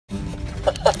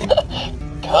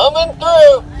Coming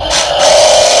through.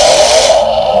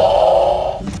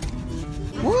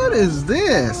 What is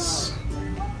this?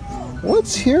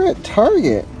 What's here at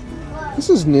Target? This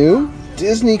is new.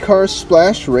 Disney Car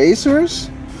Splash Racers.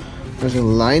 There's a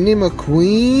Lightning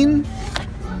McQueen,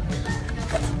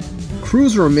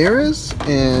 Cruz Ramirez,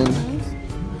 and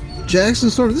Jackson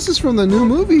Storm. This is from the new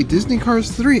movie, Disney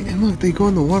Cars 3. And look, they go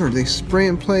in the water. They spray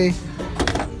and play.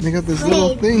 They got this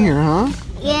little thing here, huh?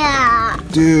 Yeah.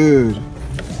 Dude.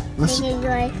 Let's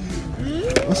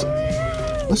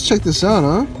check this out,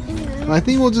 huh? I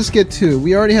think we'll just get 2.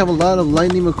 We already have a lot of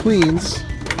Lightning McQueens,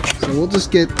 so we'll just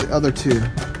get the other 2.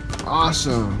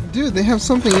 Awesome. Dude, they have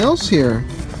something else here.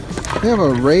 They have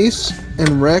a Race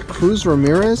and Reck Cruz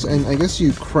Ramirez, and I guess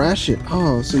you crash it.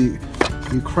 Oh, so you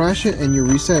crash it and you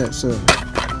reset it. So,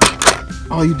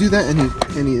 oh, you do that and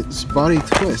its body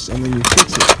twists, and then you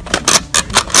fix it.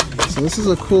 So this is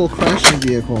a cool crashing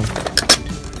vehicle.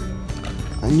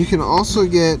 And you can also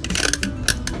get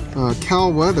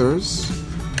Cal Weathers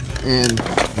and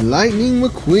Lightning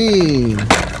McQueen.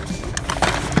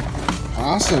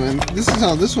 Awesome, and this is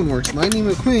how this one works. Lightning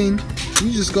McQueen,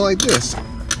 you just go like this.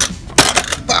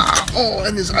 Ah! Oh,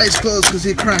 and his eyes closed because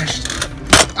he crashed.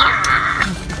 Ah!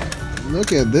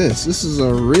 Look at this. This is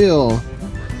a real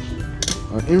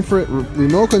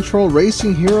remote control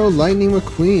racing hero, Lightning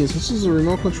McQueen. So this is a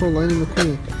remote control Lightning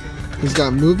McQueen. He's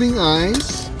got moving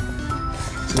eyes.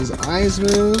 So his eyes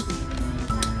move.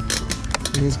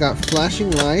 And he's got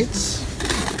flashing lights.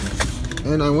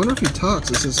 And I wonder if he talks.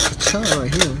 It says ka-chow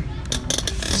right here.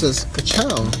 It says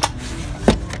ka-chow.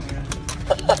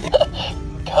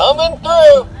 Coming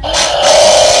through.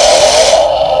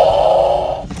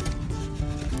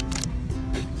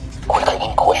 Quicker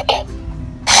than quick.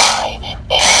 I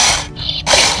am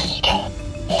speed.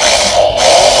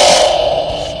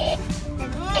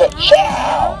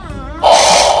 Ka-chow.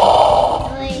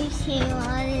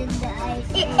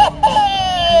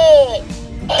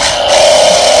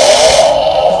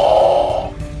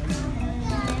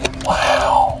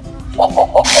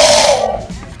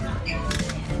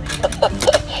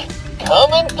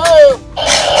 Coming through.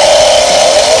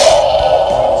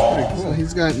 That's pretty cool. So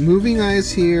he's got moving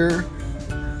eyes here.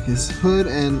 His hood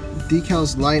and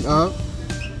decals light up.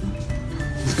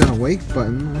 He's got a wake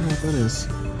button. I don't know what that is.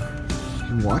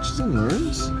 He watches and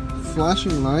learns.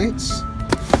 Flashing lights.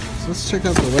 So let's check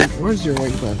out the wake. Where's your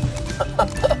wake button?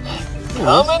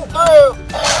 Coming through.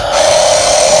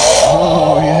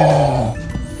 Oh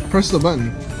yeah. Press the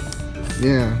button.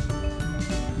 Yeah.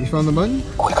 You found the button?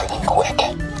 Quicker than quick.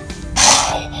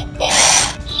 I am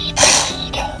speed.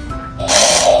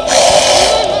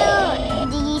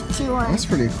 That's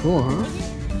pretty cool, huh?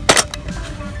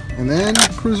 And then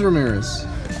Cruz Ramirez.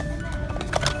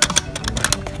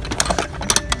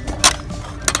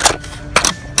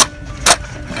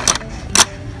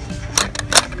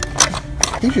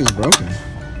 I think she's broken.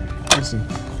 Let's see.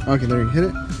 Okay, there you hit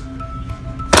it.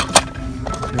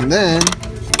 And then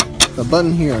the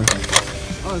button here.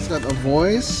 Oh, it's got a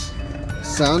voice,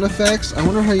 sound effects. I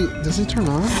wonder how you. Does it turn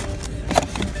on?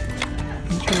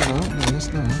 Can you turn it on? No,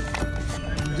 it's not.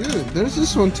 Dude, there's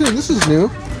this one too. This is new.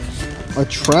 A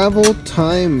travel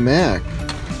time Mac.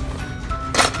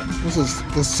 This is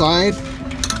the side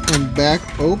and back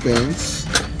opens,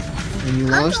 and you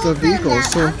launch the vehicle.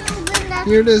 So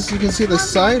here it is. You can see the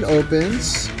side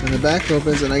opens and the back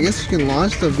opens, and I guess you can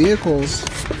launch the vehicles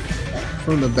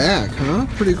from the back, huh?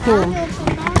 Pretty cool.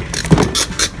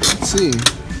 Let's see.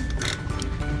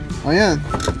 Oh yeah,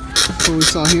 that's what we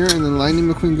saw here, and then Lightning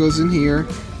McQueen goes in here,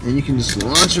 and you can just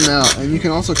launch them out, and you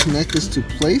can also connect this to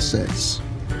play sets.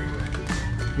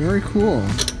 Very cool.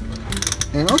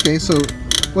 And okay, so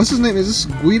what's his name? Is this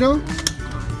Guido?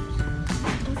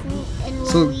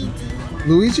 So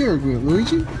Luigi or Guido?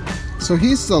 Luigi? So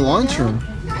he's the launcher.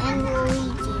 And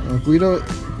Luigi.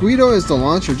 Guido is the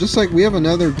launcher, just like we have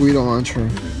another Guido launcher.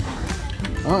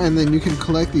 Oh, and then you can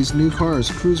collect these new cars.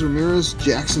 Cruz Ramirez,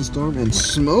 Jackson Storm, and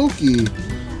Smokey.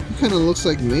 He kind of looks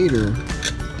like Mater.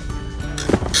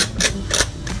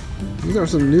 These are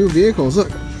some new vehicles.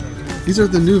 Look, these are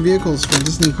the new vehicles from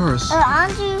Disney Cars.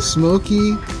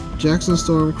 Smokey, Jackson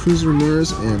Storm, Cruz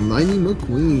Ramirez, and Lightning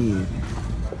McQueen.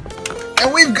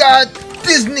 And we've got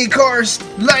Disney Cars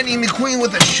Lightning McQueen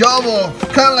with a shovel.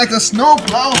 Kind of like a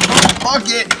snowplow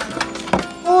bucket.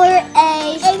 Or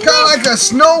a Kind of like a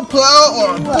snowplow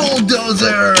or a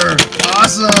bulldozer.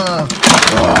 Awesome.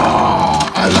 Oh,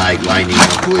 I like Lightning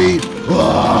McQueen.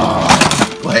 Oh.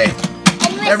 Wait,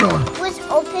 everyone. Let's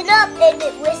open up and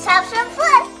let's have some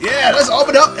fun. Yeah, let's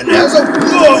open up and have some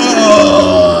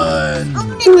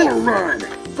fun.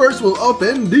 First, we'll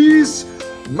open these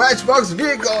Matchbox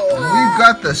vehicle. We've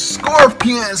got the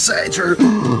Scorpion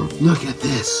Sidetracker. Look at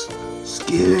this.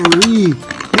 Scary.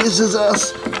 This is a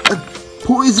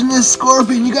poisonous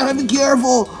scorpion. You gotta be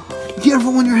careful. Be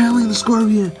careful when you're handling the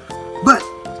scorpion. But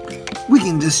we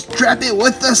can just trap it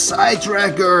with the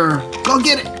Sidetracker. Go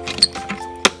get it.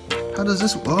 How does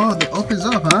this? Oh, it opens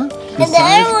up, huh?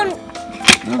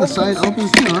 The side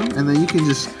opens too, huh? And then you can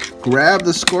just grab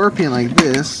the scorpion like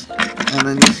this, and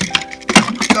then just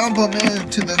dump him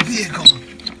into the vehicle.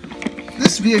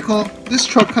 This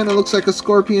truck kind of looks like a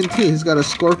scorpion too. He's got a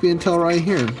scorpion tail right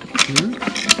here.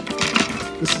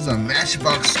 This is a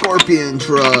Matchbox Scorpion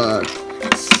truck.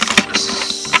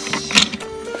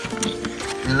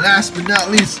 And last but not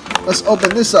least, let's open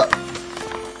this up.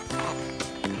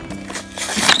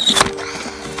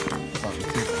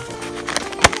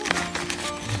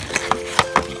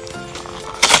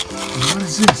 What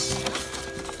is this?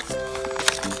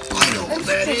 I know what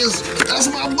that is. That's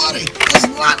my buddy. That's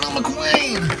Lightning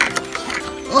McQueen.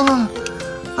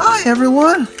 Hi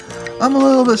everyone. I'm a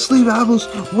little bit sleepy. I was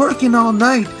working all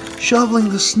night shoveling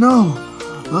the snow.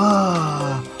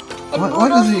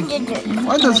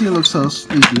 Why does he look so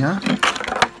sleepy, huh?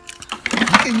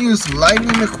 You can use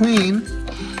Lightning McQueen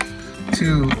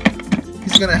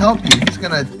he's gonna help you. He's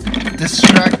gonna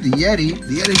distract the Yeti.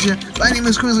 The Yeti's here. Lightning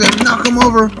McQueen's gonna knock him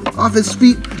over off his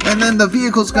feet, and then the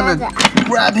vehicle's gonna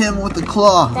grab him with the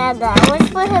claw. Dada, let's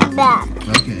put him back.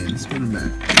 Okay, let's put him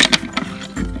back.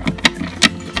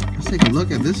 Let's take a look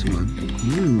at this one.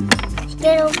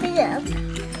 Get open up.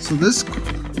 So this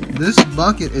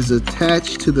bucket is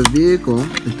attached to the vehicle.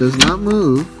 It does not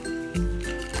move.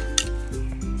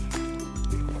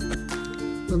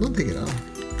 No, don't take it off.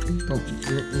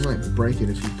 You might break it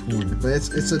if you torn it, but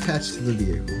it's attached to the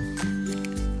vehicle.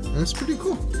 That's pretty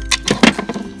cool.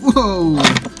 Whoa!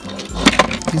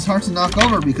 He's hard to knock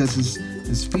over because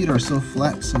his feet are so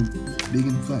flat, so big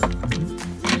and flat.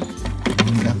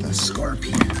 And we got the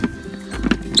scorpion.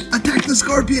 Attack the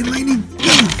scorpion, Lightning!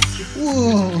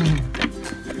 Whoa!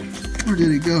 Where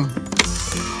did it go?